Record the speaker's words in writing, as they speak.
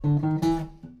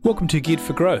Welcome to Geared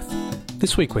for Growth.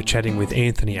 This week we're chatting with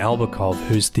Anthony Albakov,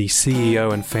 who's the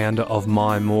CEO and founder of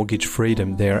My Mortgage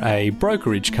Freedom. They're a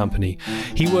brokerage company.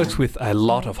 He works with a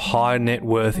lot of high net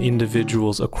worth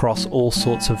individuals across all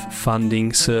sorts of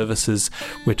funding services.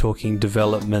 We're talking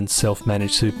development,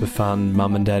 self-managed super fund,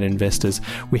 mum and dad investors.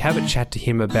 We have a chat to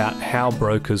him about how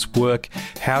brokers work,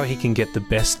 how he can get the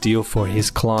best deal for his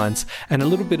clients, and a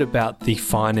little bit about the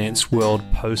finance world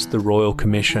post the Royal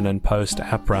Commission and post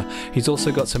APRA. He's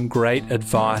also got some great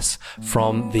advice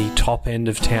from the top end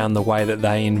of town, the way that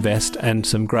they invest, and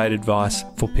some great advice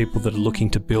for people that are looking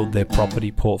to build their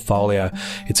property portfolio.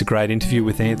 It's a great interview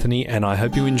with Anthony, and I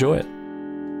hope you enjoy it.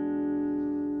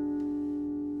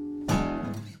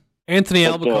 Anthony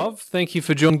Albakov, thank you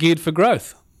for joining Geared for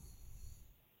Growth.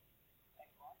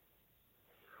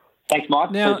 Thanks,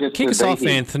 Mike. Now, kick us off,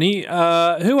 Anthony.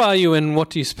 Who are you and what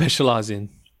do you specialise in?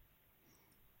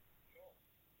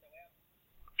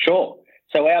 Sure.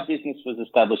 So our business was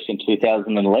established in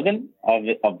 2011.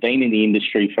 I've been in the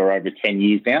industry for over 10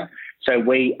 years now. So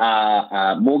we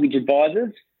are mortgage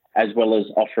advisors as well as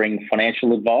offering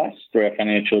financial advice through our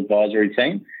financial advisory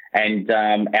team. And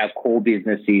our core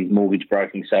business is mortgage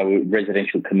broking, so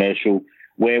residential, commercial.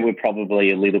 Where we're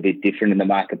probably a little bit different in the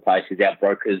marketplace is our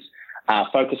brokers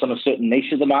focus on a certain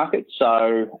niche of the market.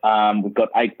 So we've got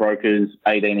 8 brokers,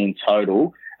 18 in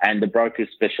total. And the brokers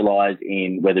specialise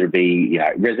in whether it be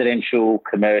residential,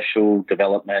 commercial,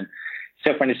 development,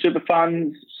 self-managed super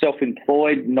funds,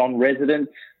 self-employed, non-resident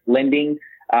lending.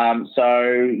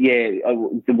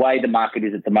 The way the market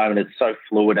is at the moment, it's so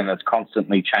fluid and it's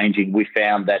constantly changing. We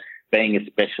found that being a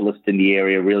specialist in the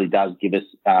area really does give us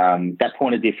that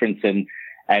point of difference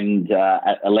and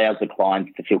allows the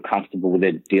clients to feel comfortable with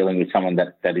it dealing with someone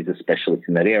that is a specialist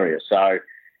in that area. So,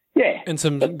 yeah. And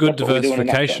some good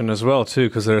diversification as well, too,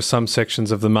 because there are some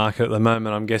sections of the market at the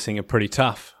moment I'm guessing are pretty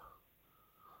tough.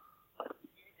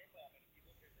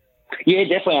 Yeah,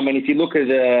 definitely. I mean, if you look at,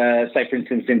 say, for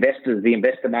instance, investors, the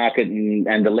investor market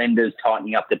and the lenders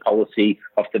tightening up their policy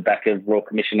off the back of Royal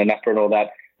Commission and APRA and all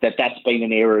that's been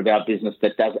an area of our business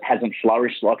that hasn't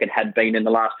flourished like it had been in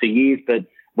the last few years, but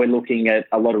we're looking at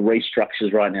a lot of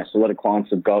restructures right now. So a lot of clients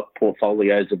have got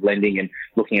portfolios of lending and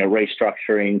looking at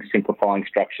restructuring, simplifying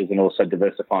structures and also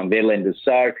diversifying their lenders.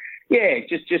 So, yeah,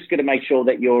 just got to make sure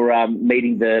that you're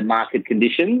meeting the market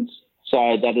conditions.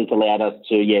 So that has allowed us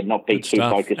to, not be too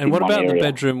focused in one area. And what about the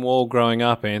bedroom wall growing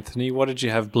up, Anthony? What did you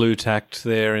have blue tacked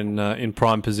there in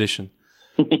prime position?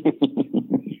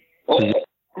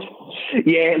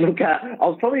 Yeah, look, I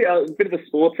was probably a bit of a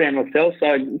sports fan myself,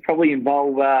 so probably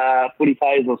involve footy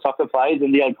players or soccer players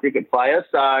and the old cricket player.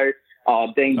 So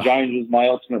Dean Jones was my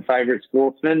ultimate favourite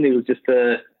sportsman. He was just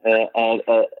a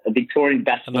Victorian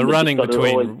batsman. And the running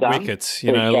between wickets,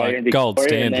 like gold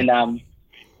standard. And then,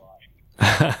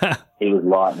 he was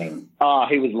lightning. Oh,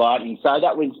 he was lightning. So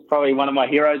that was probably one of my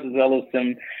heroes as well as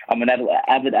I'm an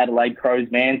avid Adelaide Crows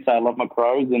man, so I love my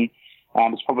Crows. And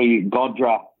it's probably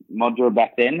Modra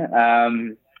back then.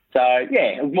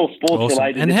 It was more sports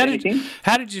related. And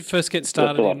how did you first get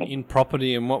started in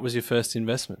property, and what was your first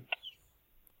investment?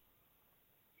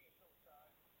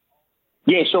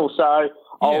 Yeah, sure. So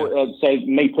I'll say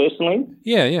me personally.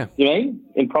 Yeah. You mean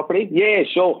in property? Yeah,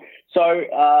 sure. So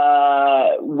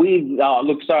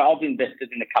so I've invested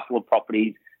in a couple of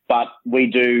properties, but we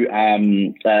do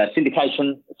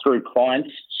syndication through clients.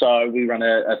 So we run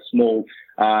a small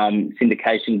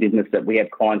syndication business that we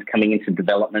have clients coming into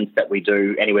developments that we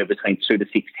do anywhere between 2 to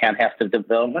 6 townhouse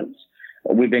developments.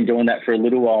 We've been doing that for a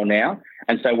little while now.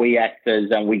 And so we act as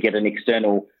we get an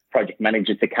external project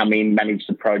manager to come in, manage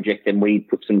the project, and we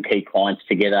put some key clients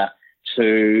together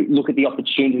to look at the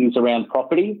opportunities around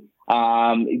property.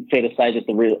 It's fair to say that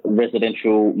the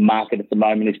residential market at the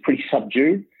moment is pretty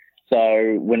subdued.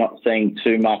 So we're not seeing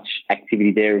too much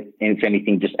activity there, and if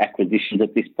anything, just acquisitions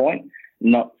at this point,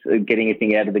 not getting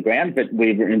anything out of the ground, but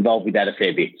we're involved with that a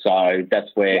fair bit. So that's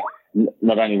where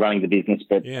not only running the business,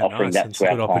 but offering that to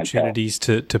our clients. Opportunities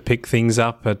to pick things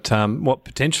up at what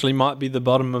potentially might be the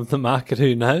bottom of the market,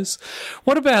 who knows?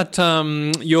 What about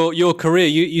your career?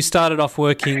 You started off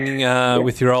working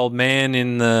with your old man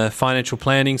in the financial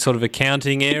planning, sort of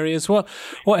accounting areas.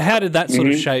 How did that sort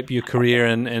of shape your career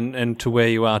and to where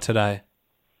you are today?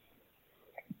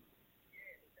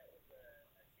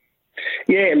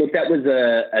 Yeah, look, that was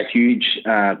a huge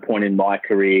point in my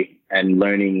career and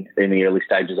learning in the early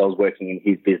stages. I was working in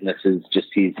his business as just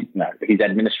his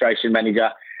administration manager,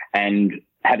 And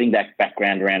having that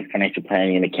background around financial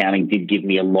planning and accounting did give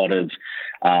me a lot of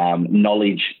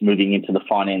knowledge moving into the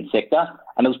finance sector.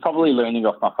 And it was probably learning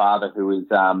off my father, who was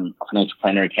a financial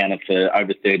planner accountant for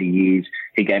over 30 years.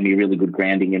 He gave me a really good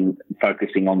grounding in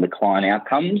focusing on the client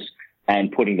outcomes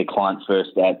and putting the clients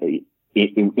first in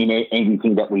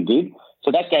anything that we did.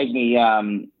 So that gave me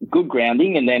good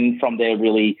grounding. And then from there,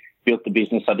 really built the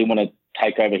business. I didn't want to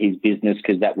take over his business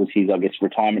because that was his, I guess,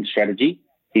 retirement strategy.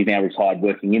 He's now retired,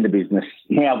 working in the business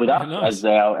now with us as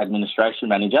our administration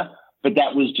manager. But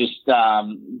that was just,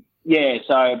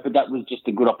 but that was just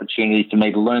a good opportunity for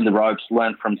me to learn the ropes,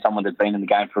 learn from someone that'd been in the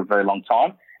game for a very long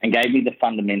time, and gave me the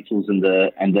fundamentals and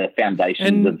the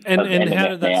foundations. And how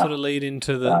did that sort of lead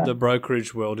into the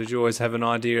brokerage world? Did you always have an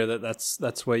idea that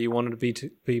that's where you wanted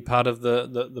to be part of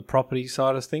the property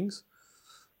side of things?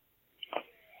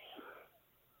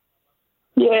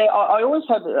 Yeah, I always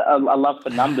had a love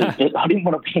for numbers, but I didn't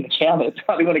want to be an accountant.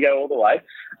 I didn't want to go all the way.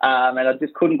 And I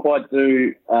just couldn't quite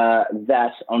do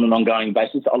that on an ongoing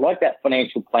basis. I like that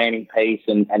financial planning piece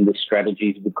and the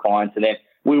strategies with clients. And then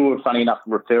we were, funny enough,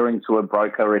 referring to a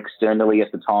broker externally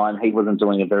at the time. He wasn't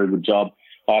doing a very good job.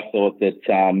 I thought that,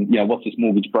 what's this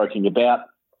mortgage broking about?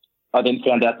 I then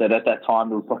found out that at that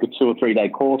time it was like a 2 or 3 day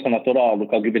course. And I thought,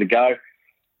 I'll give it a go.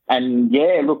 And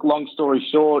long story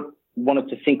short, wanted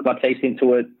to sink my teeth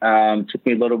into it. Took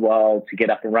me a little while to get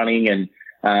up and running. And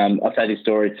I say this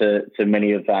story to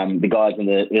many of the guys in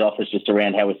the office just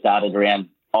around how we started around.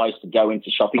 I used to go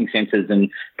into shopping centres and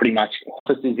pretty much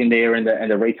offices in there and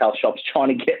the retail shops trying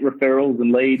to get referrals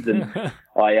and leads. And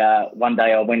one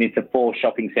day I went into 4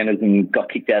 shopping centres and got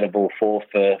kicked out of all 4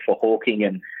 for hawking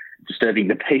and disturbing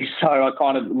the peace. So I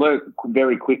kind of learned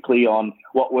very quickly on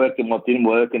what worked and what didn't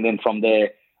work. And then from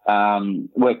there,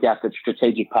 worked out that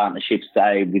strategic partnerships,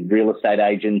 say, with real estate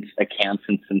agents,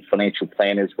 accountants and financial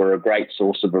planners were a great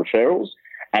source of referrals.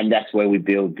 And that's where we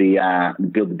build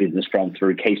the business from,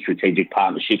 through key strategic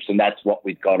partnerships. And that's what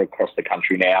we've got across the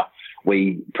country now.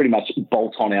 We pretty much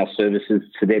bolt on our services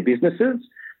to their businesses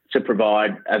to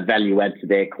provide a value add to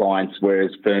their clients,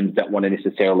 whereas firms don't want to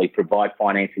necessarily provide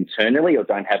finance internally or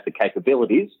don't have the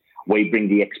capabilities. We bring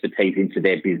the expertise into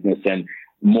their business, and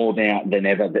more now than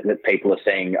ever that people are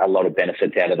seeing a lot of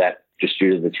benefits out of that just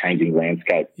due to the changing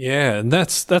landscape. Yeah, and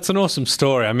that's an awesome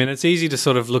story. I mean, it's easy to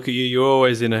sort of look at you. You're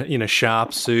always in a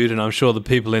sharp suit, and I'm sure the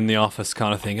people in the office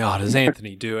kind of think, does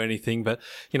Anthony do anything? But,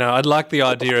 I'd like the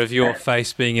idea of your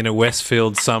face being in a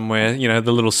Westfield somewhere,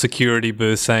 the little security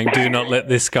booth saying, do not let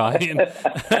this guy in.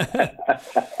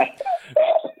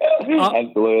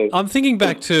 Absolutely. I'm thinking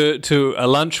back to a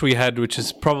lunch we had, which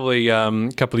is probably a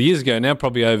couple of years ago now,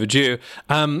 probably overdue.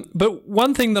 But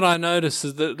one thing that I noticed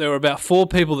is that there were about 4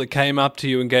 people that came up to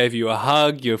you and gave you a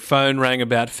hug. Your phone rang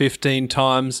about 15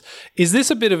 times. Is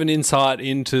this a bit of an insight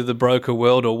into the broker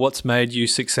world, or what's made you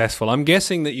successful? I'm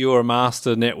guessing that you're a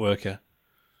master networker.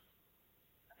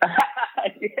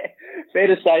 Yeah, fair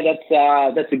to say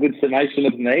that's a good summation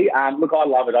of me. Look, I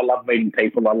love it. I love meeting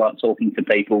people. I love talking to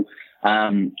people.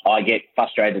 I get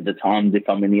frustrated at times if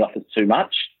I'm in the office too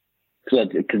much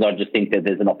because I just think that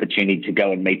there's an opportunity to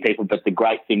go and meet people. But the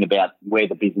great thing about where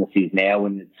the business is now,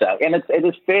 and it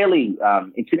is fairly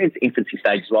it's in its infancy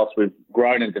stage. Whilst we've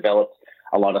grown and developed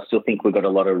a lot, I still think we've got a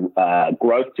lot of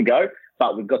growth to go.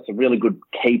 But we've got some really good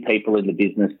key people in the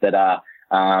business that are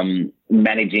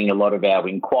managing a lot of our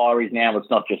inquiries now. It's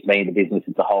not just me in the business;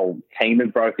 it's a whole team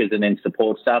of brokers and then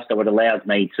support staff. So it allows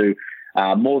me to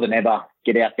more than ever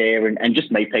get out there and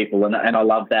just meet people. And I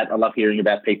love that. I love hearing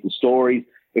about people's stories.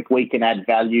 If we can add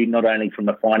value, not only from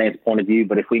a finance point of view,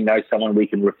 but if we know someone we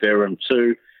can refer them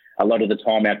to, a lot of the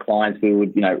time our clients, we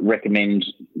would, recommend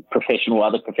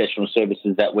other professional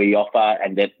services that we offer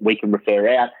and that we can refer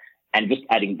out, and just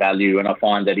adding value. And I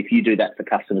find that if you do that for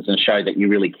customers and show that you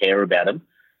really care about them,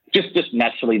 just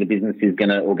naturally the business is going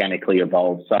to organically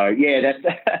evolve. So, yeah,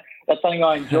 that's something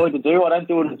I enjoy to do. I don't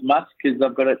do it as much because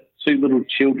I've got 2 little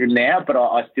children now, but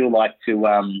I still like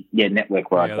to, network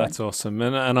where I can. Yeah, that's awesome.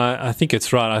 And I think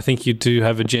it's right. I think you do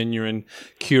have a genuine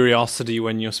curiosity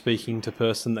when you're speaking to a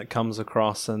person that comes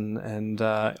across, and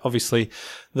obviously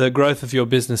the growth of your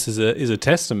business is a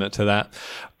testament to that.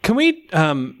 Can we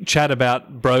chat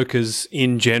about brokers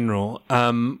in general?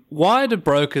 Why do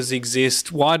brokers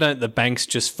exist? Why don't the banks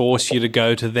just force you to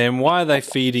go to them? Why are they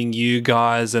feeding you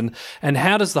guys? And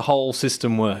how does the whole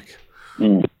system work?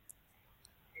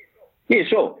 Yeah,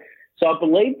 sure. So I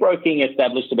believe broking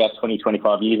established about 20,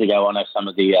 25 years ago. I know some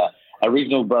of the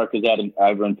original brokers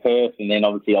over in Perth, and then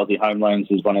obviously Aussie Home Loans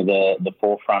was one of the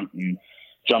forefront. And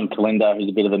John Kalinda, who's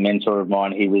a bit of a mentor of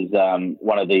mine. He was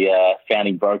one of the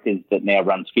founding brokers that now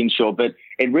runs Finsure. But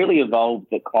it really evolved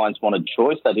that clients wanted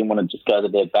choice. They didn't want to just go to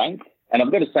their bank. And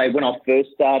I've got to say, when I first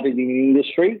started in the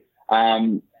industry,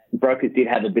 brokers did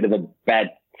have a bit of a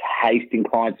bad taste in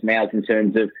clients' mouths in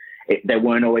terms of they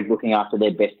weren't always looking after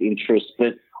their best interests.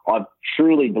 But I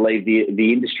truly believe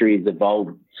the industry has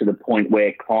evolved to the point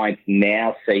where clients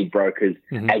now see brokers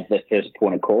as their first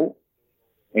point of call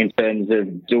in terms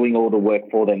of doing all the work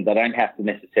for them. They don't have to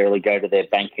necessarily go to their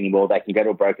bank anymore. They can go to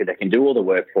a broker that can do all the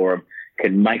work for them,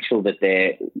 can make sure that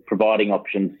they're providing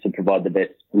options to provide the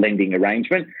best lending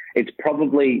arrangement. It's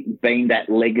probably been that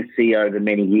legacy over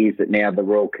many years that now the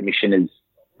Royal Commission is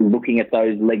looking at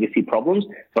those legacy problems,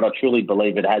 but I truly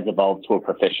believe it has evolved to a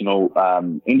professional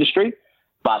industry.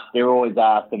 But there always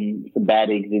are some bad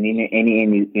eggs in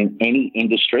any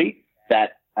industry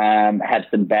that have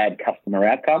some bad customer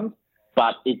outcomes.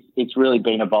 But it's really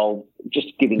been evolved,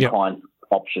 just giving clients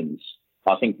options.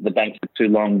 I think the banks for too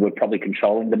long were probably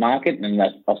controlling the market, and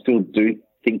I still do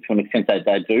think to an extent that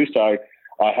they do. So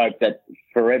I hope that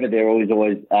forever there is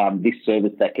always this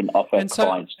service that can offer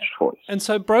clients choice. And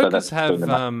so brokers have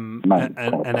an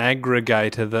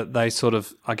aggregator that they sort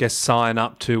of, I guess, sign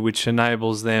up to, which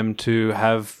enables them to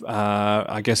have,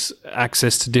 I guess,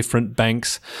 access to different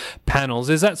banks' panels.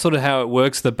 Is that sort of how it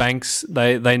works? The banks,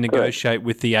 they negotiate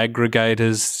with the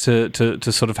aggregators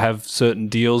to sort of have certain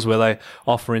deals where they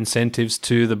offer incentives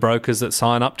to the brokers that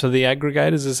sign up to the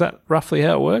aggregators? Is that roughly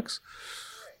how it works?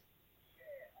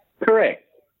 Correct.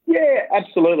 Yeah,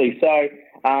 absolutely. So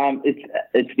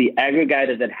it's the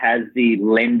aggregator that has the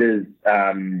lender's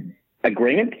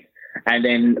agreement, and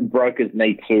then brokers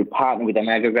need to partner with an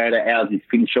aggregator. Ours is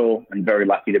Finsure, and very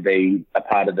lucky to be a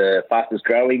part of the fastest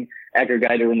growing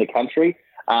aggregator in the country,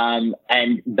 and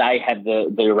they have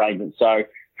the arrangement. So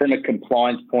from a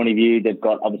compliance point of view, they've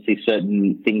got obviously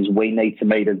certain things we need to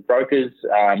meet as brokers,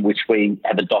 which we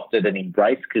have adopted and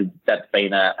embraced, because that's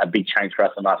been a big change for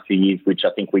us in the last few years, which I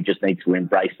think we just need to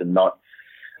embrace and not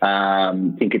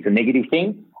think it's a negative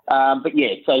thing. But yeah,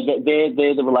 so they're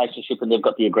the relationship, and they've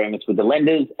got the agreements with the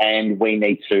lenders, and we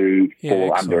need to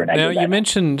fall under an aggregator. Now, you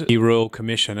mentioned the Royal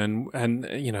Commission, and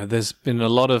you know, there's been a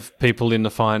lot of people in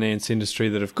the finance industry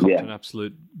that have copped an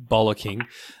absolute bollocking.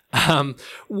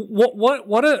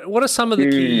 What are some of the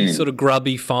key sort of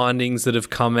grubby findings that have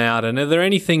come out, and are there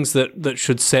any things that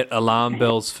should set alarm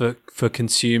bells for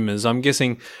consumers? I'm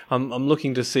guessing I'm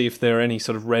looking to see if there are any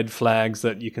sort of red flags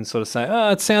that you can sort of say,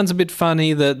 it sounds a bit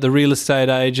funny that the real estate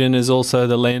agent is also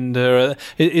the lender.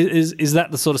 Is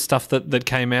that the sort of stuff that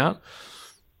came out?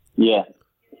 Yeah.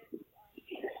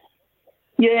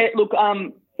 Look,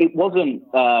 it wasn't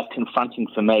confronting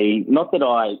for me. Not that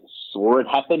I saw it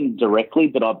happen directly,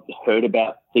 but I've heard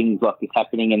about things like this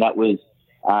happening, and that was,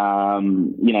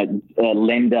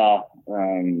 lender,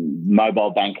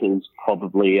 mobile bankers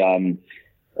probably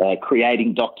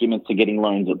creating documents or getting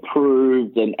loans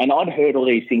approved, and I'd heard all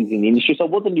these things in the industry, so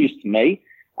it wasn't news to me.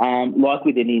 Like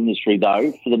with any industry,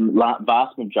 though, for the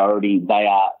vast majority, they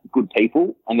are good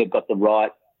people, and they've got the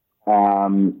right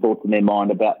thoughts in their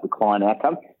mind about the client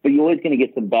outcome. But you're always going to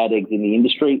get some bad eggs in the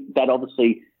industry. That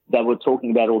obviously, they were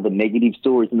talking about all the negative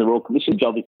stories in the Royal Commission.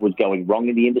 Job was going wrong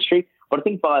in the industry. But I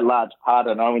think by a large part,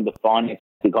 I know in the finance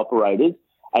operators,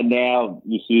 and now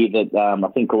you hear that I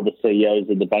think all the CEOs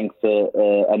of the banks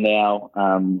are now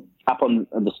up on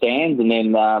the stands, and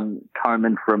then Matthew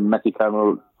Coleman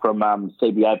from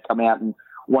CBA have come out and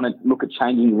want to look at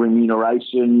changing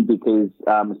remuneration because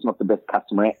it's not the best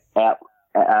customer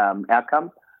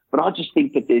outcome. But I just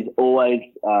think that there's always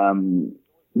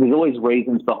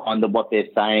reasons behind what they're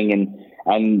saying,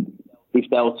 and if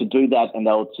they were to do that and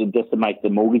they were to decimate the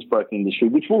mortgage broking industry,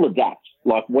 which will adapt,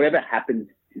 like whatever happens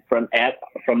from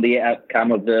the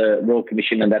outcome of the Royal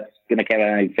Commission, and that's going to come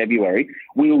out in February,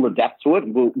 we will adapt to it.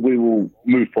 We will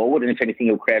move forward, and if anything,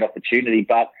 it will create opportunity.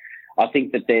 But I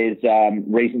think that there's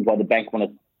reasons why the bank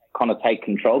want to kind of take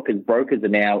control, because brokers are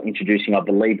now introducing, I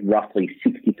believe, roughly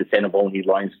 60% of all new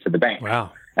loans to the bank.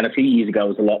 Wow. And a few years ago it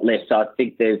was a lot less. So I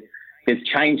think there's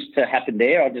change to happen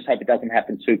there. I just hope it doesn't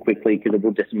happen too quickly, because it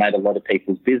will decimate a lot of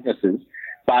people's businesses.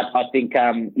 But I think,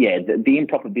 the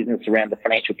improper business around the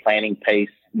financial planning piece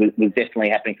was definitely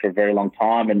happening for a very long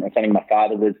time, and something my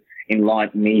father was in line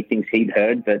with many things he'd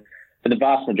heard. But for the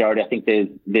vast majority, I think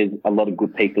there's a lot of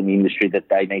good people in the industry that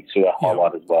they need to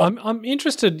highlight as well. I'm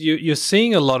interested. You're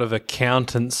seeing a lot of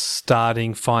accountants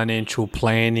starting financial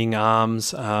planning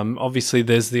arms. Obviously,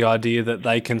 there's the idea that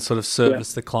they can sort of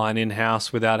service the client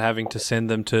in-house without having to send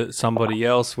them to somebody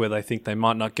else where they think they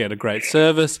might not get a great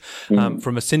service.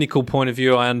 From a cynical point of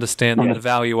view, I understand that the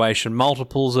valuation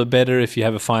multiples are better if you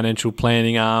have a financial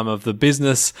planning arm of the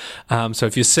business. So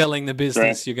if you're selling the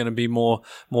business, you're going to be more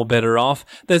better off.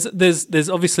 There's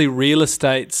obviously real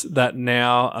estates that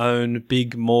now own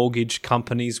big mortgage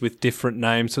companies with different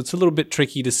names, so it's a little bit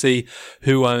tricky to see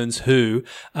who owns who.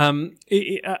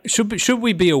 Should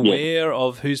we be aware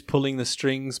of who's pulling the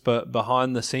strings but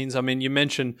behind the scenes? I mean, you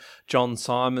mentioned John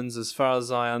Simons. As far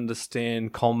as I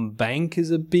understand, CommBank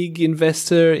is a big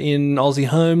investor in Aussie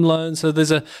Home Loans, so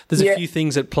there's a few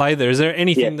things at play there. Is there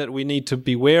anything that we need to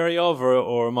be wary of,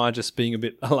 or am I just being a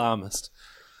bit alarmist?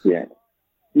 Yeah.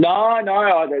 No,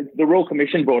 the Royal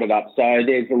Commission brought it up. So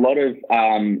there's a lot of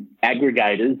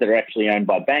aggregators that are actually owned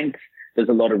by banks. There's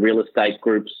a lot of real estate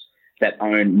groups that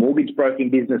own mortgage broking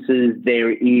businesses.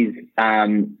 There is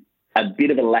a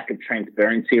bit of a lack of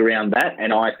transparency around that,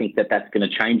 and I think that that's going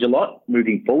to change a lot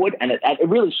moving forward, and it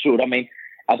really should. I mean,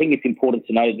 I think it's important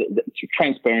to know that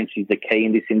transparency is the key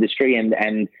in this industry, and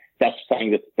that's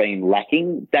something that's been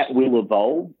lacking. That will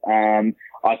evolve.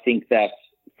 I think that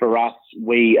for us,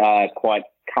 we are quite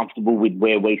comfortable with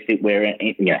where we sit. We're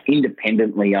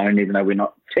independently owned, even though we're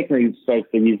not technically supposed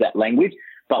to use that language,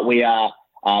 but we are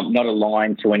not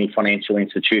aligned to any financial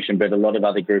institution, but a lot of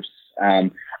other groups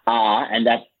are. And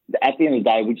that's, at the end of the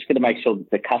day, we're just going to make sure that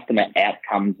the customer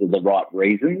outcomes are the right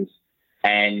reasons.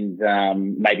 And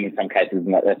maybe in some cases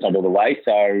that's not all the way.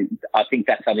 So I think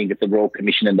that's something that the Royal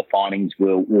Commission and the findings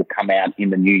will come out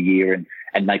in the new year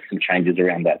and make some changes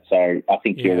around that. So I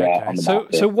think you're on the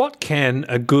mark there. So what can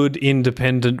a good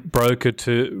independent broker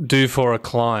to do for a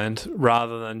client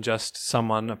rather than just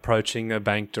someone approaching a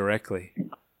bank directly?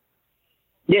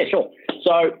 Yeah, sure.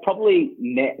 So probably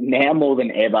now more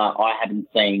than ever, I haven't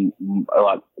seen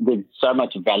with so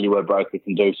much value a broker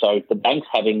can do. So the banks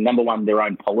having, number one, their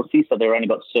own policy, so they've only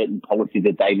got certain policies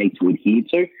that they need to adhere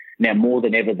to. Now more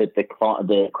than ever, that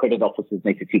the credit officers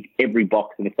need to tick every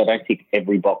box, and if they don't tick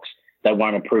every box, they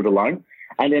won't approve a loan.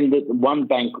 And then the one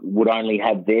bank would only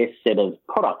have their set of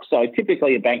products. So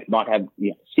typically a bank might have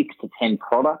 6 to 10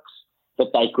 products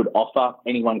that they could offer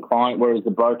any one client, whereas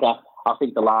the broker, I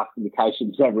think the last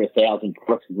indication is over 1,000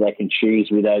 products that they can choose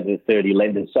with over 30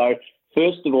 lenders. So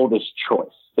first of all, there's choice.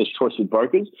 There's choice with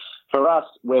brokers. For us,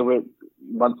 where we're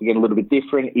once again a little bit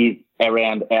different is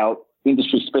around our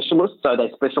industry specialists. So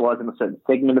they specialise in a certain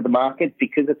segment of the market.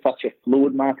 Because it's such a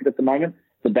fluid market at the moment,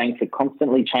 the banks are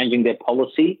constantly changing their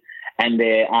policy, and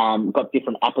they're got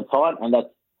different appetite, and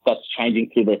that's changing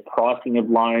through their pricing of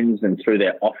loans and through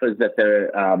their offers that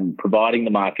they're providing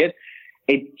the market.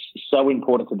 It's so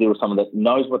important to deal with someone that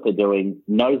knows what they're doing,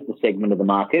 knows the segment of the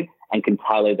market, and can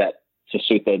tailor that to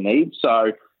suit their needs.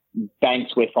 So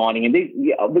banks we're finding, and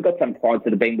we've got some clients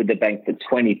that have been with the bank for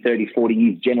 20, 30, 40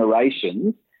 years,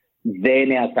 generations. They're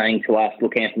now saying to us,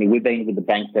 look, Anthony, we've been with the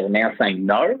banks that are now saying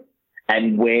no,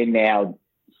 and we're now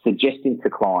suggesting to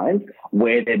clients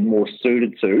where they're more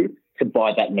suited to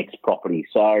buy that next property.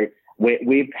 So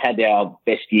we've had our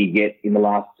best year yet in the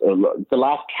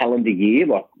last calendar year,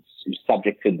 like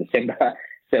subject to December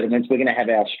settlements. We're going to have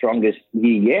our strongest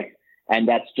year yet, and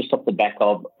that's just off the back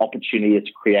of opportunity that's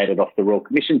created off the Royal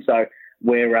Commission. So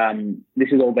this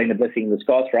has all been a blessing in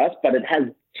disguise for us, but it has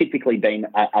typically been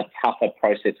a tougher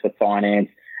process for finance,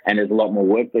 and there's a lot more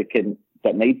work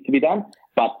that needs to be done.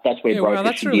 But that's where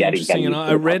brokers should be adding value. And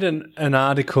I read an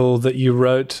article that you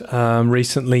wrote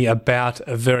recently about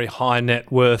a very high net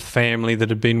worth family that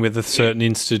had been with a certain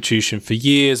institution for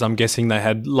years. I'm guessing they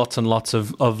had lots and lots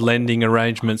of lending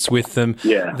arrangements with them.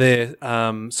 Yeah. Their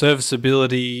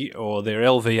serviceability or their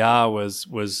LVR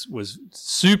was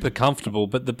super comfortable,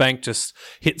 but the bank just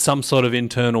hit some sort of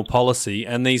internal policy,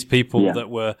 and these people that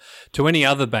were to any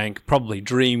other bank probably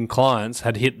dream clients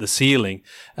had hit the ceiling.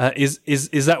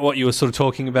 Is that what you were sort of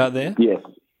talking about there? Yes.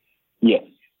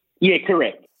 Yeah,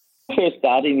 correct. First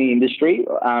starting in the industry,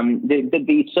 there'd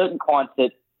be certain clients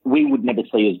that we would never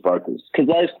see as brokers, because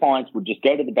those clients would just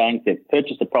go to the bank, they'd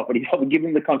purchase the property, I would give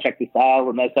them the contract to sale,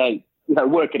 and they say,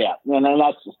 work it out. And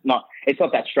that's just it's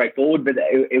not that straightforward, but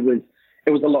it was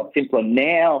a lot simpler.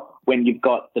 Now, when you've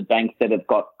got the banks that have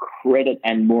got credit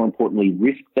and, more importantly,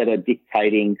 risk that are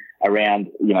dictating around,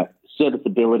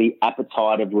 serviceability,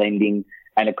 appetite of lending,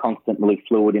 and are constantly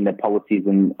fluid in their policies,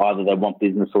 and either they want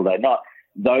business or they're not,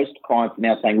 those clients are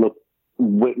now saying, look,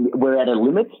 we're at a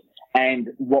limit. And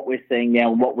what we're seeing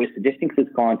now and what we're suggesting to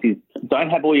those clients is don't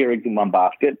have all your eggs in one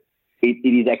basket. it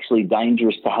is actually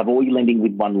dangerous to have all your lending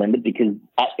with one lender, because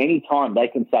at any time they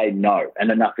can say no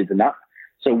and enough is enough.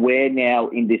 So we're now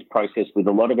in this process with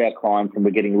a lot of our clients, and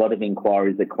we're getting a lot of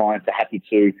inquiries that clients are happy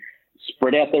to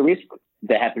spread out their risk.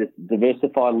 They're happy to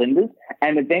diversify lenders,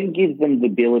 and it then gives them the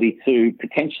ability to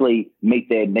potentially meet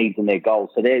their needs and their goals.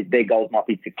 So their goals might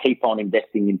be to keep on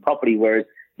investing in property, whereas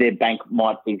their bank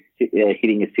might be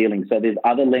hitting a ceiling. So there's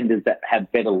other lenders that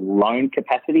have better loan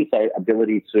capacity, so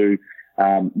ability to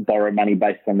borrow money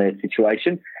based on their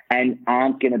situation, and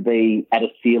aren't going to be at a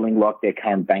ceiling like their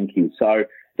current bank is. So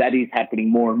that is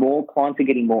happening more and more. Clients are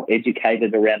getting more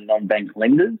educated around non-bank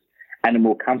lenders and are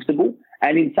more comfortable.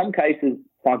 And in some cases,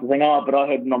 clients are saying, oh, but I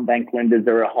heard non-bank lenders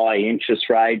are a high interest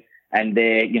rate and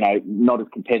they're, not as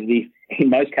competitive. In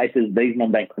most cases, these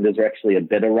non-bank lenders are actually a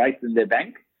better rate than their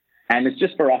bank. And it's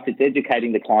just for us, it's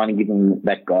educating the client and giving them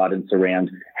that guidance around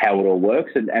how it all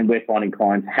works. And we're finding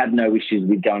clients have no issues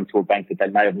with going to a bank that they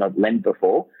may have not lent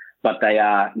before, but they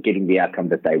are getting the outcome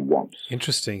that they want.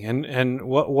 Interesting. And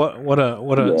what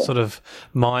a sort of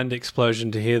mind explosion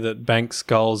to hear that banks'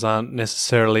 goals aren't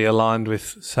necessarily aligned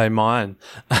with, say, mine.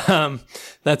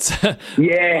 That's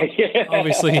yeah.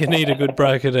 Obviously you need a good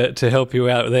broker to help you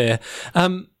out there.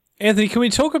 Anthony, can we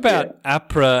talk about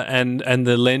APRA and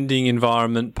the lending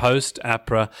environment post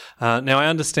APRA? Now, I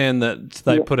understand that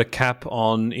they put a cap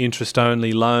on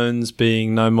interest-only loans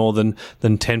being no more than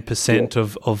 10%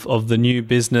 of the new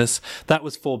business. That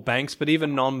was for banks, but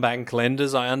even non-bank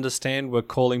lenders, I understand, were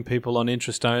calling people on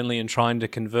interest-only and trying to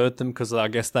convert them because I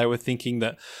guess they were thinking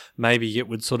that maybe it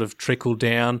would sort of trickle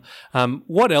down.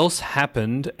 What else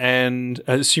happened? And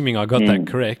assuming I got that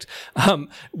correct,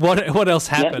 what else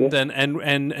happened?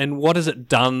 And what has it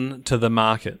done to the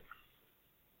market?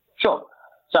 Sure.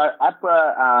 So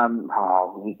APRA,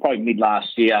 probably mid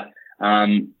last year,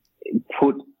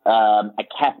 put a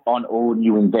cap on all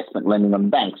new investment lending on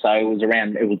banks. So it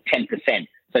was 10%.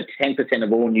 So 10%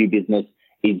 of all new business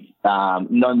is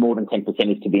no more than 10%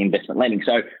 is to be investment lending.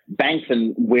 So banks,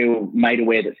 and we were made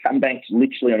aware that some banks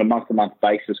literally on a month-to-month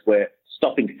basis were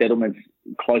stopping settlements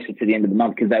closer to the end of the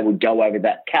month because they would go over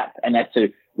that cap and had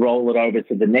to roll it over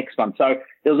to the next month. So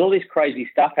there was all this crazy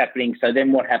stuff happening. So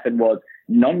then what happened was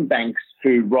non-banks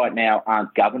who right now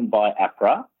aren't governed by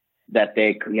APRA, that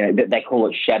they call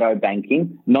it shadow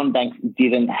banking, non-banks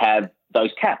didn't have those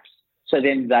caps. So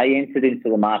then they entered into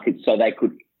the market so they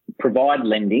could provide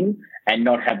lending and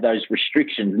not have those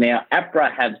restrictions. Now,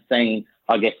 APRA have seen,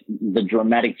 I guess, the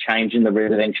dramatic change in the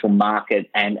residential market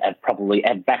and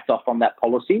have backed off on that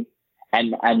policy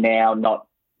and are now not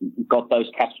got those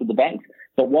caps with the banks.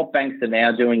 But what banks are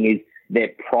now doing is their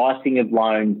pricing of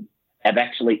loans have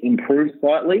actually improved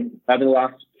slightly over the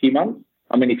last few months.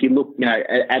 I mean, if you look,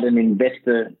 at an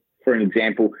investor, for an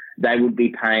example, they would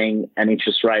be paying an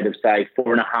interest rate of, say,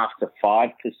 4.5% to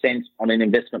 5% on an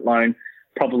investment loan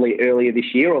probably earlier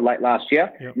this year or late last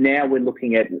year. Yep. Now we're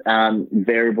looking at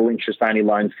variable interest-only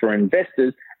loans for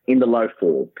investors in the low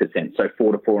 4%, so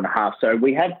 4 to 4.5%. So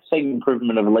we have seen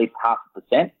improvement of at least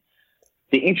 0.5%.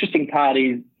 The interesting part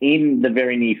is in the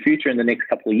very near future, in the next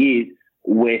couple of years,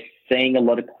 we're seeing a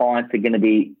lot of clients are going to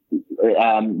be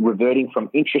reverting from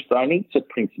interest only to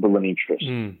principal and interest.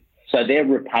 So their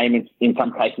repayments in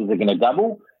some cases are going to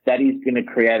double. That is going to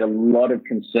create a lot of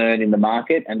concern in the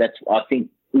market. And that's, I think,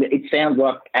 it sounds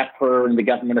like APRA and the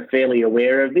government are fairly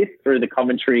aware of this through the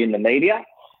commentary in the media.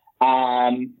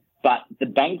 But the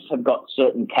banks have got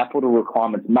certain capital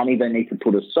requirements, money they need to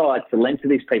put aside to lend to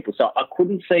these people. So I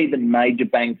couldn't see the major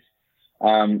banks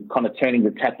kind of turning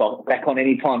the tap back on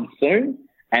anytime soon.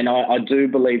 And I do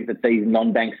believe that these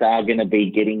non-banks are going to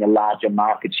be getting a larger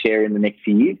market share in the next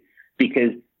few years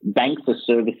because banks are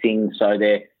servicing, so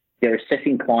they're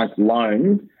assessing clients'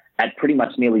 loans at pretty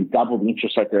much nearly double the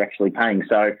interest rate they're actually paying.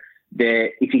 So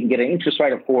if you can get an interest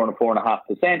rate of 4 and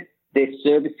 4.5%, they're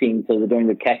servicing, so they're doing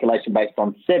the calculation based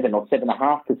on 7 or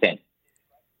 7.5%.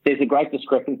 There's a great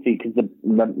discrepancy because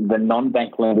the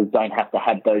non-bank lenders don't have to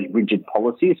have those rigid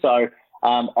policies. So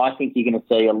I think you're going to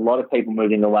see a lot of people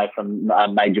moving away from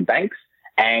major banks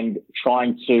and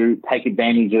trying to take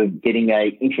advantage of getting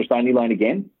a interest-only loan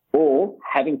again, or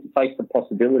having to face the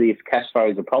possibility, if cash flow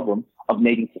is a problem, of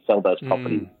needing to sell those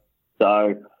properties.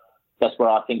 So that's where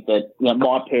I think that,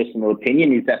 my personal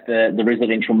opinion is that the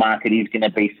residential market is going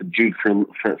to be subdued for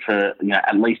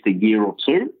at least a year or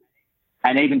two.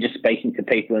 And even just speaking to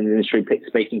people in the industry,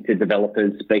 speaking to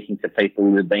developers, speaking to people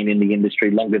who have been in the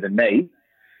industry longer than me,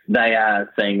 they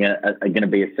are seeing going to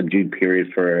be a subdued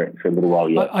period for a little while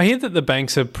yet. I hear that the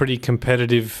banks are pretty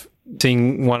competitive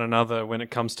seeing one another when it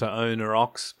comes to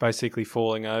owner-occs, basically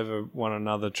falling over one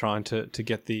another trying to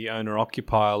get the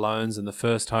owner-occupier loans and the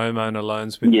first homeowner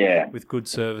loans with good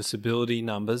serviceability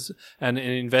numbers, and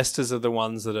investors are the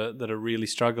ones that are really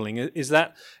struggling. Is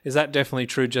that definitely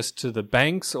true just to the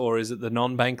banks, or is it the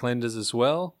non-bank lenders as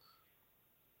well?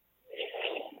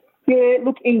 Yeah,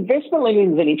 look, investment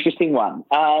lending is an interesting one.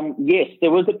 Yes,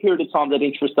 there was a period of time that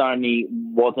interest only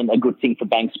wasn't a good thing for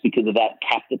banks because of that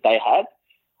cap that they had.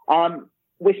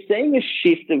 We're seeing a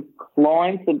shift of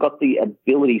clients that got the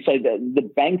ability. So the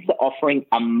banks are offering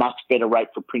a much better rate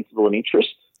for principal and interest.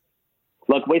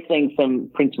 Like we're seeing some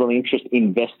principal and interest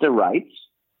investor rates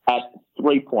at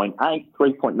 3.8,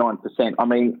 3.9%. I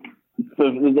mean,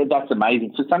 that's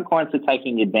amazing. So some clients are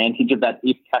taking advantage of that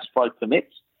if cash flow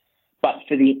permits. But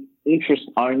for the interest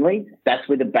only, that's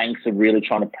where the banks are really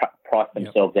trying to price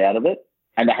themselves out of it,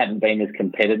 and they haven't been as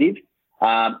competitive.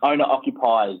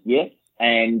 Owner-occupiers, yes.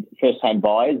 And first-home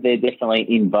buyers, they're definitely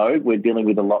in vogue. We're dealing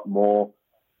with a lot more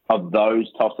of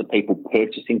those types of people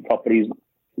purchasing properties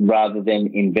rather than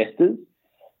investors.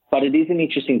 But it is an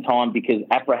interesting time because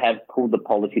APRA have pulled the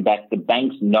policy back. The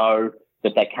banks know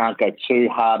that they can't go too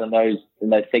hard on those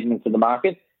segments of the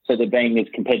market, so they're being as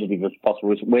competitive as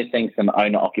possible. We're seeing some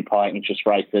owner-occupier interest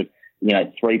rates of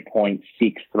 3.6,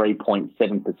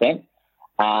 3.7%.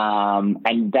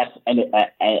 And that's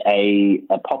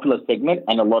a popular segment,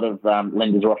 and a lot of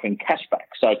lenders are offering cashback.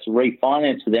 So to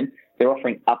refinance for them, they're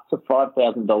offering up to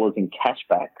 $5,000 in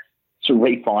cashbacks to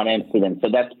refinance for them. So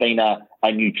that's been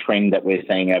a new trend that we're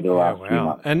seeing over the last few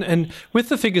months. And with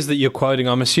the figures that you're quoting,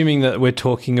 I'm assuming that we're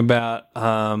talking about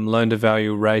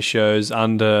loan-to-value ratios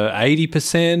under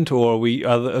 80%,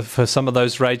 or for some of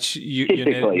those rates you're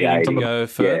needing to go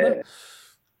further? Yeah.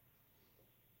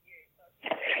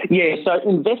 Yeah, so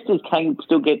investors can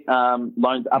still get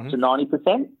loans up to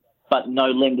 90%, but no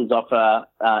lenders offer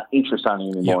interest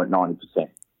only anymore at 90%.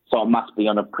 So it must be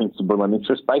on a principal and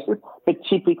interest basis. But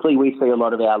typically we see a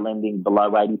lot of our lending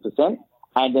below 80%,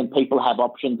 and then people have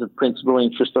options of principal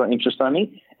interest or interest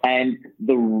only, and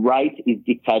the rate is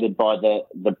dictated by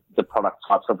the product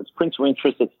type. So if it's principal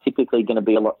interest, it's typically going to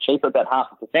be a lot cheaper, about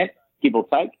 0.5%, give or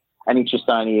take, and interest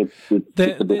only is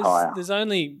a bit higher. There's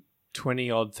only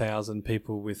 20-odd thousand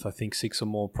people with, I think, 6 or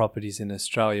more properties in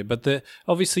Australia. But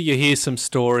obviously you hear some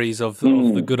stories of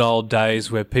the good old days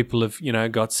where people have,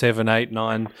 got 7, 8,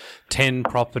 9, 10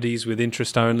 properties with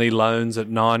interest-only loans at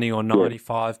 90 or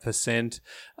 95%.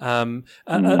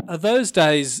 Are those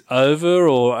days over,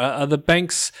 or are the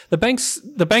banks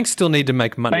still need to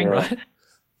make money, right?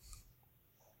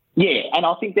 Yeah, and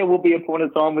I think there will be a point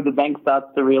of time where the bank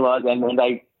starts to realise, and when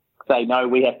they say, no,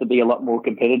 we have to be a lot more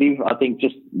competitive. I think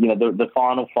just, the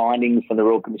final findings from the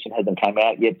Royal Commission hasn't come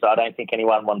out yet, so I don't think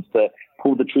anyone wants to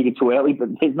pull the trigger too early, but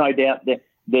there's no doubt that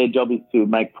their job is to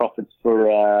make profits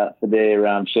for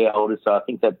their shareholders, so I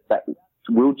think that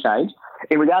will change.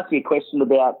 In regards to your question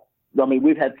about,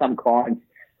 we've had some clients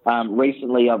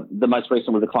recently, the most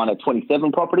recent was a client at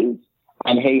 27 properties,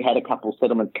 and he had a couple of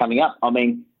settlements coming up.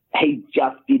 He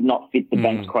just did not fit the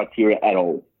bank's criteria at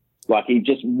all. Like, he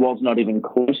just was not even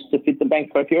close to fit the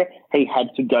bank criteria. He had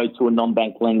to go to a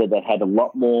non-bank lender that had a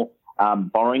lot more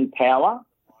borrowing power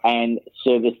and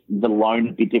service the loan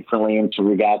a bit differently in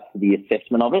regards to the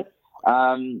assessment of it.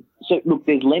 So, look,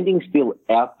 there's lending still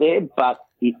out there, but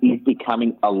it is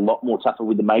becoming a lot more tougher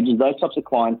with the majors. Those types of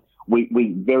clients,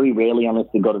 we very rarely, unless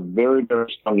they've got a very,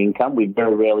 very strong income, we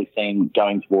very rarely see them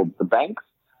going towards the banks.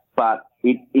 But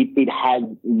it has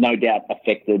no doubt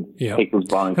affected people's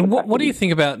borrowing capacity. And what do you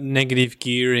think about negative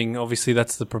gearing? Obviously,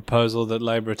 that's the proposal that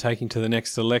Labor are taking to the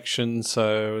next election.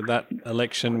 So that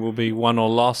election will be won or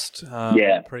lost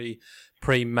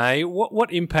pre-May.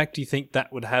 What impact do you think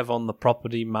that would have on the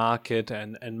property market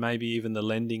and maybe even the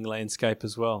lending landscape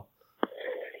as well?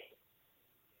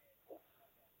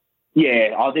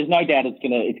 Yeah, there's no doubt it's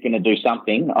gonna do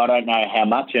something. I don't know how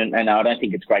much, and I don't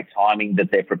think it's great timing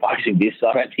that they're proposing this.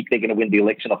 I don't think they're going to win the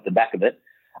election off the back of it,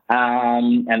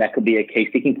 and that could be a key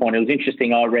sticking point. It was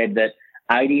interesting. I read that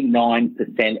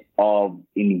 89% of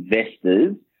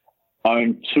investors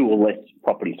own 2 or less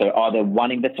properties, so either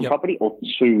one investment property or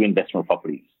 2 investment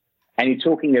properties. And you're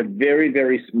talking a very,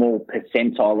 very small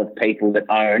percentile of people that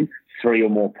own 3 or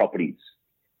more properties.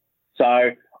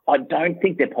 So I don't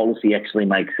think their policy actually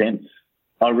makes sense.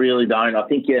 I really don't. I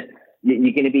think you're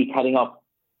going to be cutting off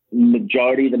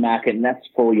majority of the market, and that's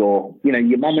for your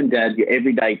mum and dad, your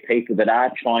everyday people that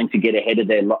are trying to get ahead of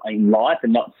their in life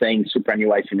and not seeing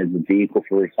superannuation as a vehicle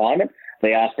for retirement.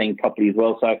 They are seeing property as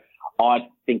well. So I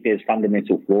think there's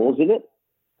fundamental flaws with it.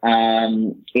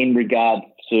 In regards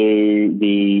to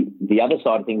the other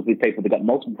side of things with people that got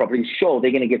multiple properties, sure,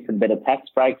 they're going to get some better tax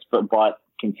breaks, but by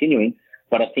continuing.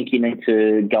 But I think you need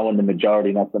to go on the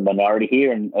majority, not the minority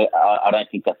here, and I don't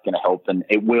think that's going to help, and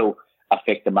it will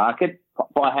affect the market.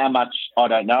 By how much, I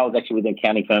don't know. I was actually with an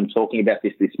accounting firm talking about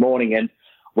this morning, and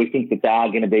we think that there are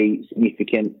going to be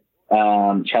significant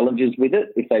challenges with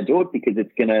it if they do it, because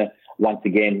it's going to once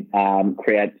again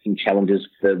create some challenges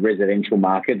for the residential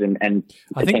market and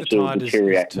I think the tide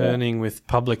is turning with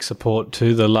public support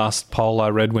too. The last poll I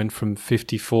read went from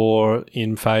 54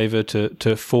 in favour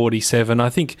to 47. I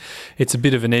think it's a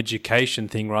bit of an education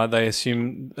thing, right? They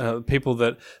assume people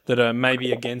that are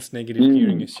maybe against negative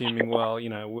gearing, assuming, well, you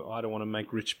know, I don't want to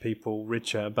make rich people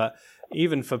richer, but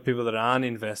even for people that aren't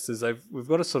investors, we've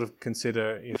got to sort of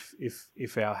consider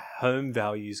if our home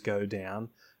values go down,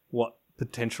 what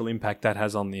potential impact that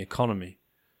has on the economy.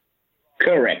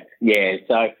 Correct. Yeah.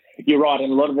 So you're right.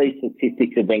 And a lot of these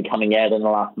statistics have been coming out in the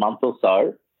last month or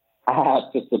so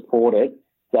to support it.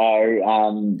 So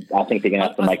I think they're going to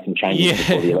have to make some changes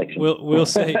before the election. We'll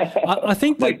see. I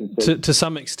think that to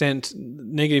some extent,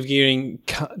 negative gearing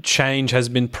change has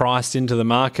been priced into the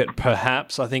market.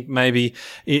 Perhaps I think maybe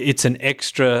it's an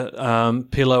extra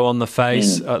pillow on the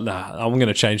face. I'm going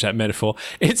to change that metaphor.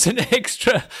 It's an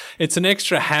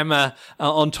extra hammer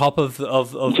on top of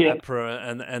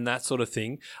APRA and that sort of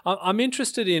thing. I'm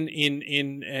interested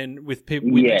in with people.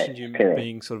 We mentioned you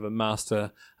being sort of a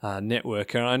master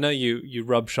networker, and I know you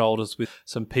rub shoulders with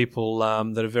some people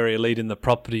that are very elite in the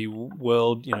property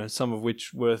world, you know, some of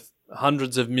which worth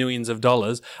hundreds of millions of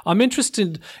dollars. I'm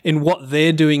interested in what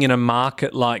they're doing in a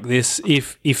market like this,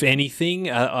 if anything.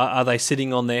 Are they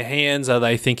sitting on their hands? Are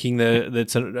they thinking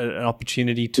that's an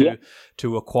opportunity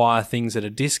to acquire things at a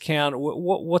discount?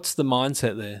 What's the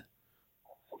mindset there?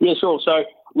 Yeah, sure. So a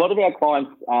lot of our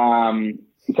clients,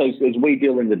 so as we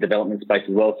deal in the development space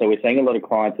as well, so we're seeing a lot of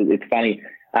clients, it's funny,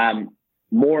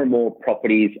 more and more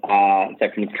properties are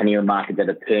coming in the market that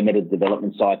are permitted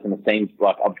development sites, and it seems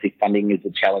like obviously funding is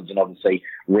a challenge and obviously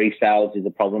resales is a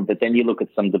problem. But then you look at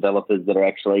some developers that are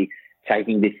actually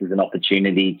taking this as an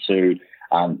opportunity to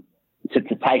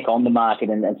take on the market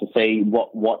and to see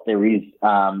what there is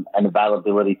an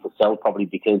availability to sell property,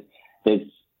 because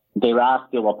there are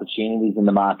still opportunities in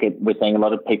the market. We're seeing a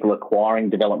lot of people acquiring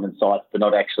development sites but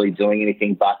not actually doing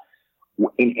anything. But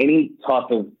in any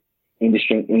type of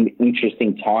industry, in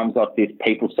interesting times like this,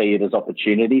 people see it as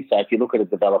opportunity. So if you look at a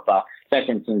developer, say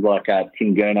for instance like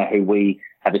Tim Gurner, who we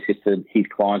have assisted his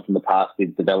clients in the past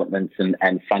with developments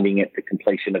and funding it for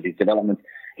completion of his developments,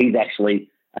 he's actually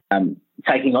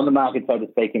taking on the market, so to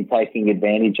speak, and taking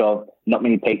advantage of not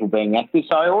many people being active.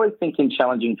 So I always think in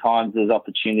challenging times there's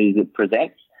opportunities it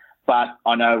presents. But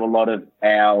I know a lot of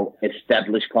our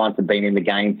established clients have been in the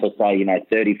game for, say,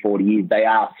 30, 40 years. They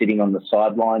are sitting on the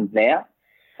sidelines now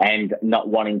and not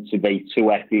wanting to be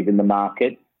too active in the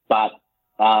market. But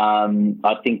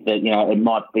I think that, it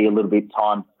might be a little bit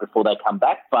time before they come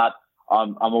back. But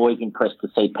I'm always impressed to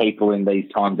see people in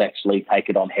these times actually take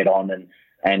it on head on,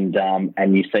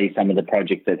 and you see some of the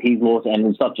projects that he's launched. And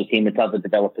it's not just him, it's other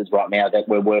developers right now that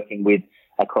we're working with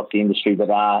across the industry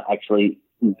that are actually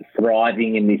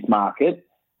thriving in this market.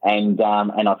 And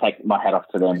I take my hat off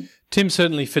to them. Tim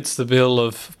certainly fits the bill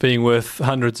of being worth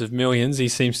hundreds of millions. He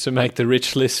seems to make the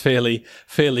rich list fairly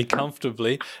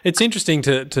comfortably. It's interesting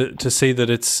to see that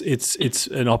it's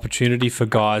an opportunity for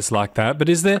guys like that. But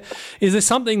is there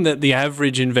something that the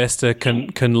average investor can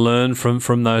learn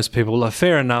from those people?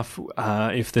 Fair enough,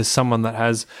 if there's someone that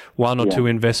has one or two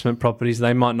investment properties,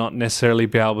 they might not necessarily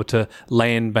be able to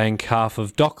land bank half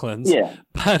of Docklands. Yeah.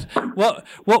 But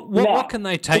what can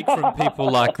they take from people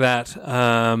like that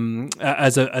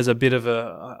as a bit of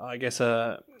a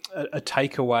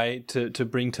takeaway to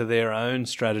bring to their own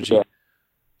strategy?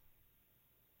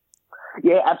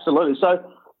 Yeah, absolutely. So,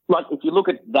 like, if you look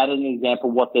at that as an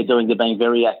example, what they're doing, they're being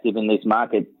very active in this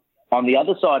market. On the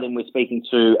other side, and we're speaking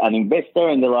to an investor,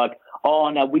 and they're like, "Oh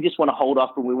no, we just want to hold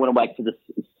off, and we want to wait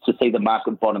to see the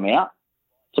market bottom out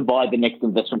to buy the next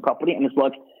investment property." And it's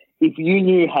like, if you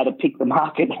knew how to pick the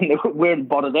market and where it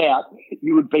bottomed out,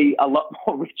 you would be a lot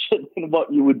more richer than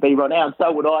what you would be right now. And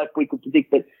so would I if we could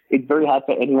predict that. It's very hard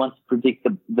for anyone to predict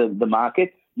the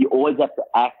market. You always have to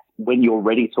act when you're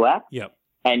ready to act. Yep.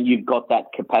 And you've got that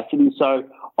capacity. So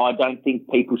I don't think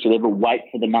people should ever wait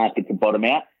for the market to bottom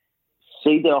out.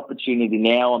 See the opportunity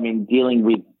now. I mean, dealing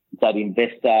with that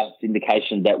investor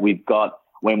syndication that we've got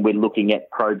when we're looking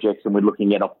at projects and we're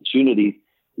looking at opportunities,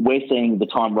 we're seeing the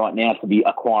time right now to be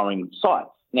acquiring sites.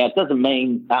 Now, it doesn't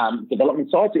mean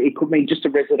development sites. It could mean just a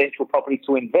residential property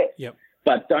to invest. Yep.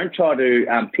 but don't try to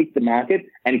pick the market.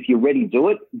 And if you're ready to do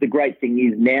it, the great thing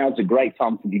is now's a great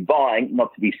time to be buying,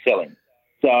 not to be selling.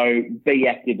 So be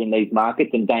active in these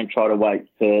markets and don't try to wait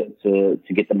to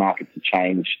get the market to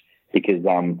change, because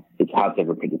it's hard to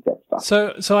ever predict that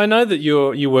stuff. So I know that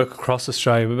you work across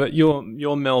Australia, but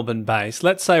you're Melbourne based.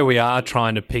 Let's say we are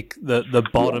trying to pick the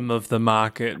bottom of the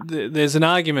market. There's an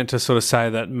argument to sort of say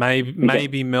that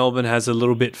maybe Melbourne has a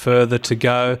little bit further to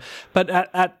go, but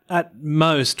at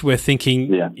most we're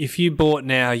thinking if you bought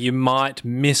now, you might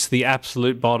miss the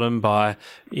absolute bottom by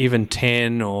even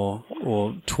 10 or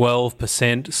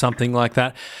 12%, something like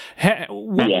that.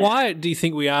 Why do you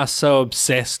think we are so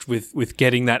obsessed with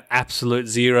getting that absolute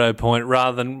 0 point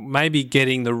rather than maybe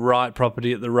getting the right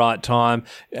property at the right time,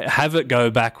 have it go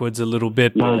backwards a little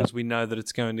bit because we know that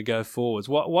it's going to go forwards?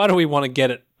 Why do we want to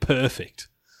get it perfect?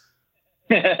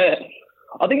 I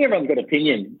think everyone's got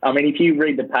opinion. I mean, if you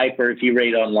read the paper, if you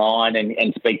read online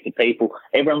and speak to people,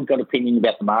 everyone's got opinion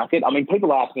about the market. I mean,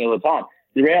 people ask me all the time.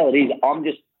 The reality is I'm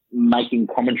just making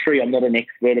commentary. I'm not an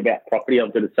expert about property,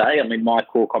 I've got to say. I mean, my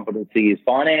core competency is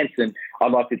finance, and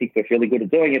I'd like to think we're really good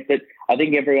at doing it. But I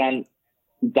think everyone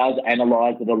does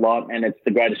analyse it a lot, and it's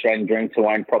the great Australian dream to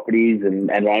own properties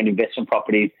and own investment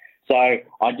properties. So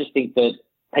I just think that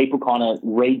people kind of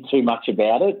read too much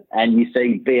about it, and you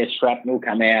see BS Shrapnel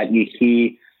come out, you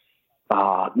hear,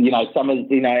 some of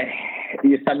the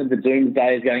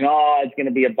doomsdayers going, it's going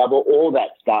to be a bubble, all that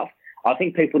stuff. I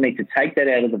think people need to take that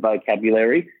out of the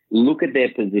vocabulary, look at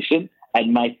their position,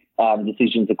 and make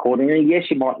decisions accordingly. Yes,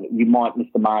 you might miss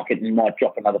the market and you might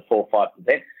drop another 4 or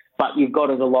 5%, but you've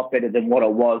got it a lot better than what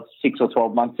it was 6 or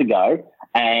 12 months ago,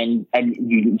 and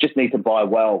you just need to buy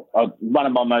well. One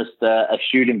of my most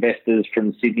astute investors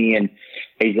from Sydney, and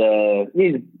he's a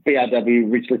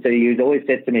BRW Rich Listetti, who's always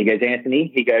said to me, he goes,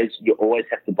 Anthony, you always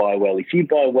have to buy well. If you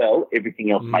buy well,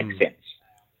 everything else makes sense.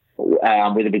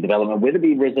 Whether it be development, whether it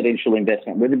be residential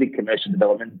investment, whether it be commercial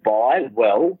development, buy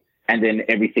well, and then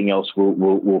everything else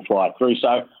will fly through.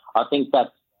 So I think that's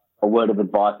a word of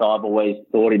advice I've always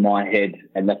thought in my head,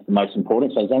 and that's the most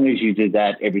important. So as long as you do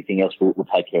that, everything else will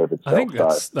take care of itself. I think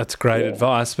that's great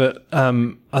advice, but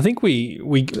I think we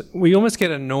almost get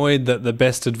annoyed that the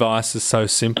best advice is so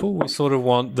simple. We sort of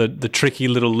want the tricky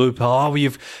little loophole.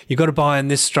 You've got to buy in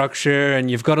this structure,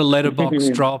 and you've got to let a box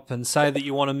drop and say that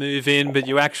you want to move in, but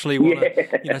you actually want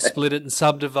to split it and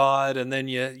subdivide, and then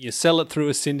you sell it through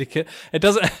a syndicate. It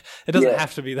doesn't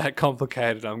have to be that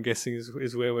complicated, I'm guessing,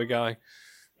 is where we're going.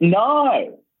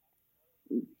 No,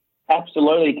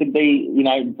 absolutely. It could be,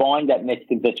 buying that next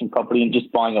investment property and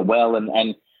just buying it well.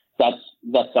 And that's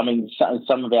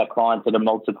some of our clients that are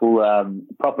multiple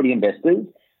property investors,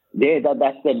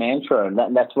 that's their mantra,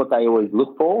 and that's what they always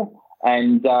look for,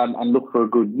 and look for a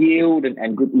good yield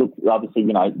and good look. Obviously,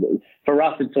 for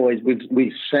us, it's always,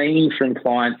 we've seen from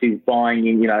clients who's buying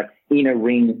in, inner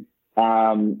ring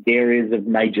areas of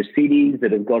major cities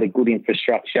that have got a good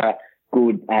infrastructure,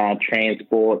 good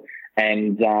transport,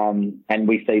 and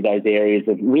we see those areas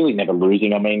of really never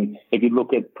losing. I mean, if you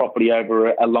look at property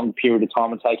over a long period of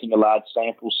time and taking a large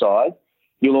sample size,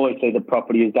 you'll always see the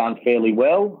property has done fairly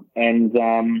well, and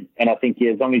I think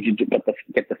as long as you get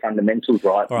the fundamentals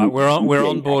right. All right, we're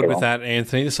on board with that,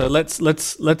 Anthony. So let's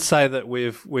say that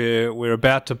we're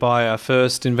about to buy our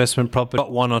first investment property,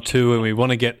 got one or two, and we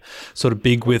want to get sort of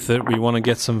big with it. We want to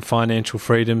get some financial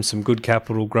freedom, some good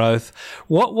capital growth.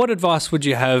 What advice would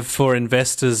you have for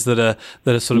investors that are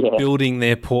sort of building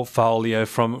their portfolio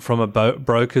from a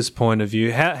broker's point of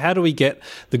view? How do we get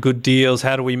the good deals?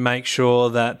 How do we make sure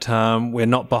that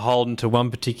we're not beholden to one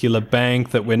particular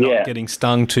bank, that we're not getting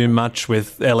stung too much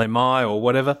with LMI or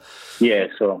whatever? Yeah,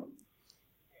 sure.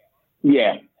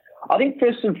 Yeah. I think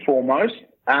first and foremost,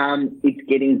 it's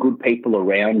getting good people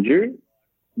around you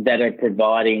that are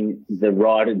providing the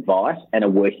right advice and are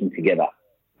working together.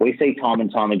 We see time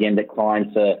and time again that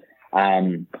clients are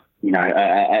going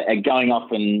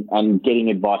off and getting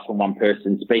advice from one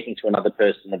person, speaking to another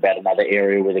person about another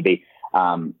area, whether it be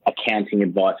accounting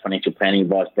advice, financial planning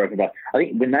advice, broker advice. I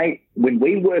think when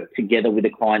we work together with a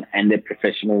client and their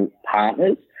professional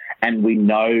partners, and we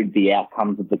know the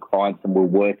outcomes of the clients and we're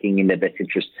working in their best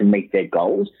interest to meet their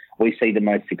goals, we see the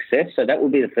most success. So that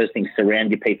would be the first thing: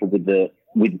 surround your people with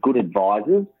good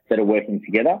advisors that are working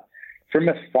together. From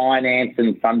a finance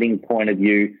and funding point of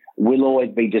view, we'll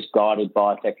always be just guided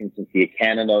by, say, for instance, the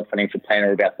accountant or financial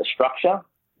planner about the structure.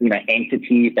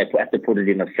 Entity, if they have to put it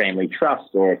in a family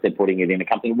trust or if they're putting it in a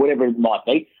company, whatever it might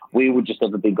be, we would just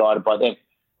have to be guided by them.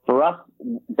 For us,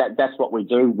 that's what we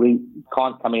do.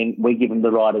 Clients come in, we give them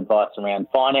the right advice around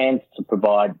finance to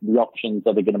provide the options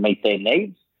that are going to meet their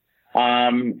needs.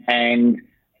 And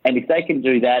And if they can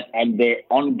do that and they're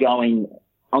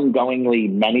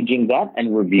ongoingly managing that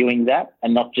and reviewing that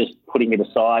and not just putting it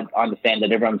aside, I understand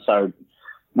that everyone's so...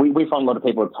 We find a lot of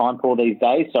people have time for these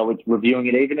days, so it's reviewing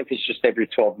it, even if it's just every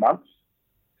 12 months.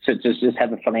 So just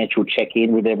have a financial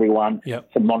check-in with everyone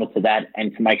to monitor that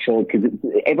and to make sure, because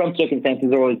everyone's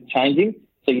circumstances are always changing,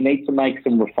 so you need to make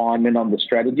some refinement on the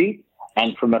strategy.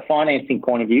 And from a financing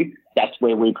point of view, that's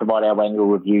where we provide our annual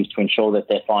reviews to ensure that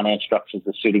their finance structures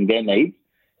are suiting their needs.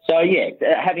 So, yeah,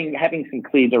 having some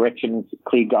clear directions,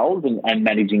 clear goals and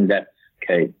managing that's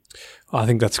key. I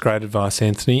think that's great advice,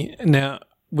 Anthony. Now,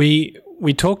 we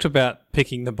talked about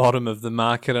picking the bottom of the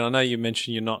market, and I know you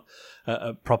mentioned you're not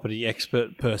a property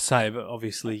expert per se, but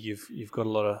obviously you've got a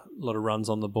lot of runs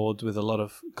on the board with a lot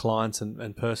of clients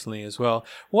and personally as well.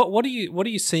 What are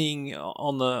you seeing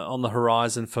on the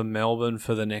horizon for Melbourne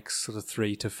for the next sort of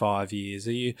 3 to 5 years?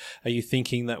 Are you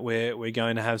thinking that we're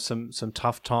going to have some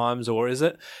tough times, or is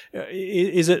it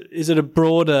a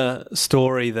broader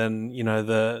story than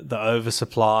the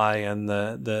oversupply and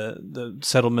the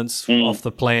settlements off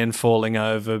the plan falling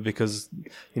over because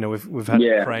we've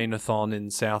had Crane-a-thon in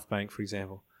South Bank, for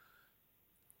example?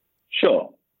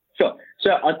 Sure. So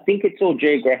I think it's all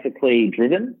geographically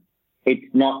driven. It's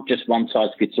not just one size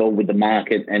fits all with the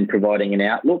market and providing an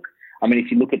outlook. I mean,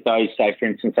 if you look at those, say, for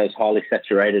instance, those highly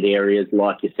saturated areas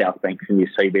like your South Banks and your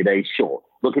CBD, sure.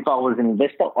 Look, if I was an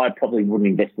investor, I probably wouldn't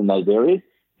invest in those areas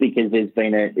because there's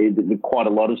been quite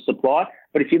a lot of supply.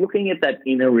 But if you're looking at that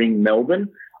inner ring Melbourne,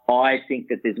 I think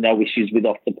that there's no issues with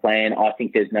off the plan. I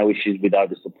think there's no issues with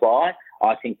oversupply.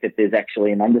 I think that there's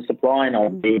actually an undersupply, and I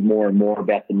read more and more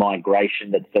about the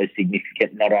migration that's so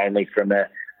significant, not only from a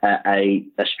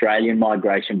Australian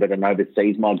migration, but an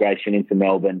overseas migration into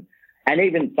Melbourne. And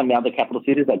even some of the other capital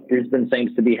cities, like Brisbane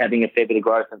seems to be having a fair bit of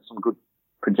growth and some good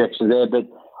projections there. But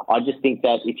I just think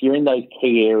that if you're in those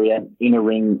key areas, inner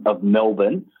ring of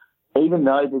Melbourne, even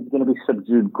though there's going to be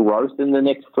subdued growth in the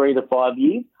next 3 to 5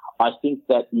 years, I think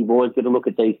that you've always got to look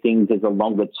at these things as a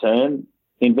longer term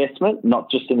investment, not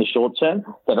just in the short term,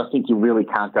 that I think you really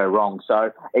can't go wrong.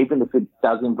 So even if it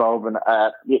does involve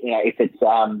if it's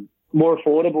more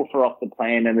affordable for off the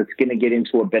plan and it's going to get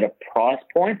into a better price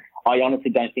point, I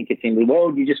honestly don't think it's in the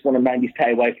world. You just want to maybe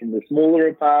stay away from the smaller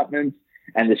apartments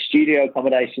and the studio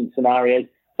accommodation scenarios.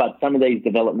 But some of these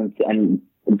developments and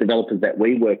developers that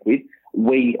we work with,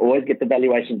 we always get the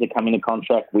valuations that come into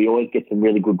contract. We always get some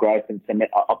really good growth and some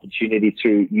opportunity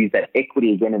to use that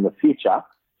equity again in the future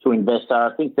to invest. So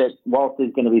I think that whilst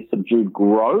there's going to be subdued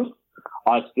growth,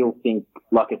 I still think,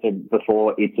 like I said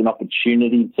before, it's an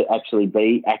opportunity to actually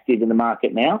be active in the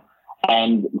market now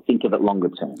and think of it longer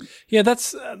term. Yeah,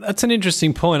 that's an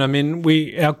interesting point. I mean,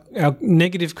 our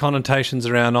negative connotations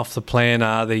around off the plan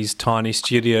are these tiny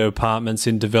studio apartments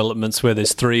in developments where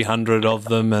there's 300 of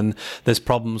them and there's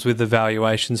problems with the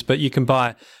valuations. But you can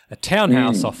buy a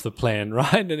townhouse off the plan,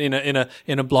 right? And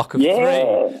in a block of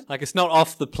 3, like it's not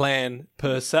off the plan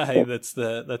per se. That's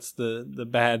the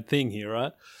bad thing here,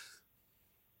 right?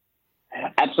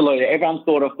 Absolutely. Everyone's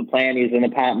thought off the plan is an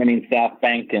apartment in South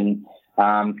Bank and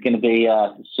it's going to be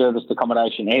serviced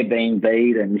accommodation,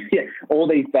 Airbnb, and all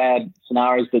these bad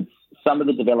scenarios. But some of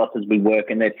the developers we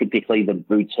work in, they're typically the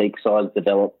boutique-sized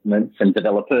developments and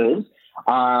developers.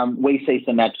 We see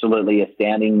some absolutely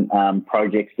astounding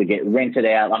projects that get rented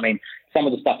out. I mean, some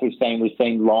of the stuff we've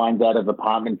seen lines out of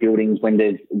apartment buildings when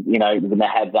there's, when they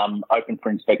have open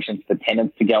for inspections for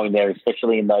tenants to go in there,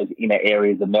 especially in those inner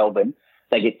areas of Melbourne.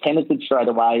 They get tenanted straight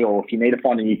away, or if you need to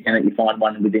find a new tenant, you find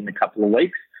one within a couple of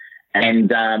weeks. And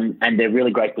they're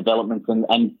really great developments.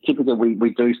 And typically we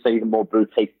do see the more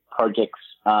boutique projects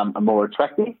are more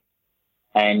attractive.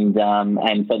 And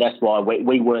so that's why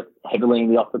we work heavily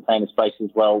in the off-the-plan space as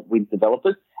well with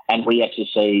developers. And we actually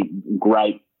see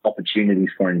great opportunities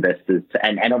for investors.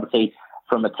 And obviously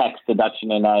from a tax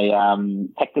deduction and a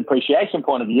tax depreciation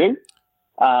point of view,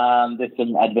 there's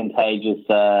some advantageous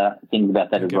things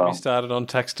about that as well. Get me started on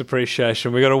tax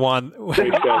depreciation. We've got to wind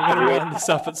this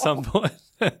up at some point.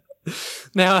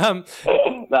 Now,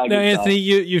 Anthony,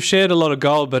 you've shared a lot of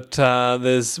gold, but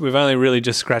we've only really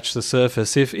just scratched the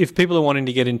surface. If people are wanting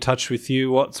to get in touch with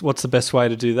you, what's the best way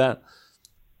to do that?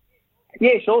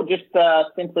 Yeah, sure. Just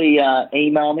simply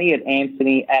email me at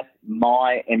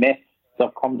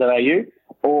anthony@mymf.com.au,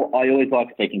 or I always like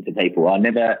speaking to people. I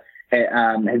never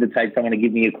hesitate someone to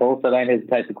give me a call, so don't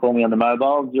hesitate to call me on the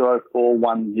mobile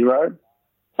 0410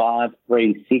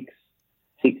 536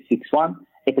 661.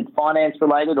 If it's finance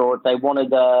related, or if they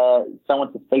wanted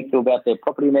someone to speak to about their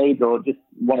property needs, or just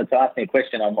wanted to ask me a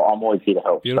question, I'm always here to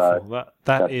help. Beautiful. So,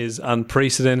 that is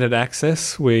unprecedented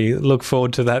access. We look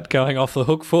forward to that going off the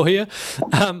hook for you.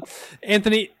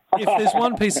 Anthony, if there's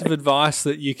one piece of advice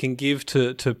that you can give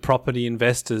to property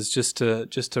investors, just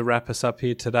to wrap us up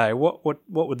here today, what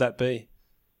would that be?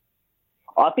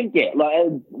 I think, based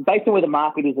on where the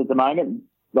market is at the moment,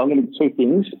 I'm going to do two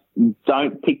things.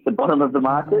 Don't pick the bottom of the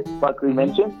market, like we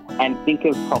mentioned, and think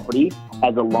of property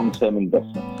as a long-term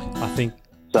investment. I think.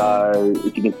 So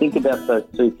if you can think about those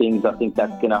two things, I think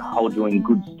that's going to hold you in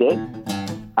good stead.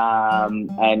 And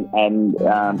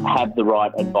have the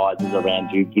right advisors around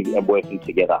you working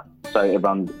together, so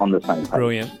everyone's on the same page.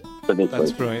 Brilliant.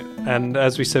 That's brilliant. And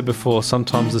as we said before,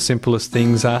 sometimes the simplest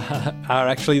things are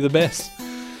actually the best.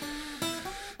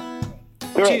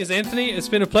 Correct. Cheers, Anthony. It's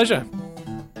been a pleasure.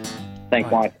 Thanks,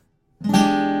 Bye.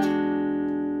 Mike.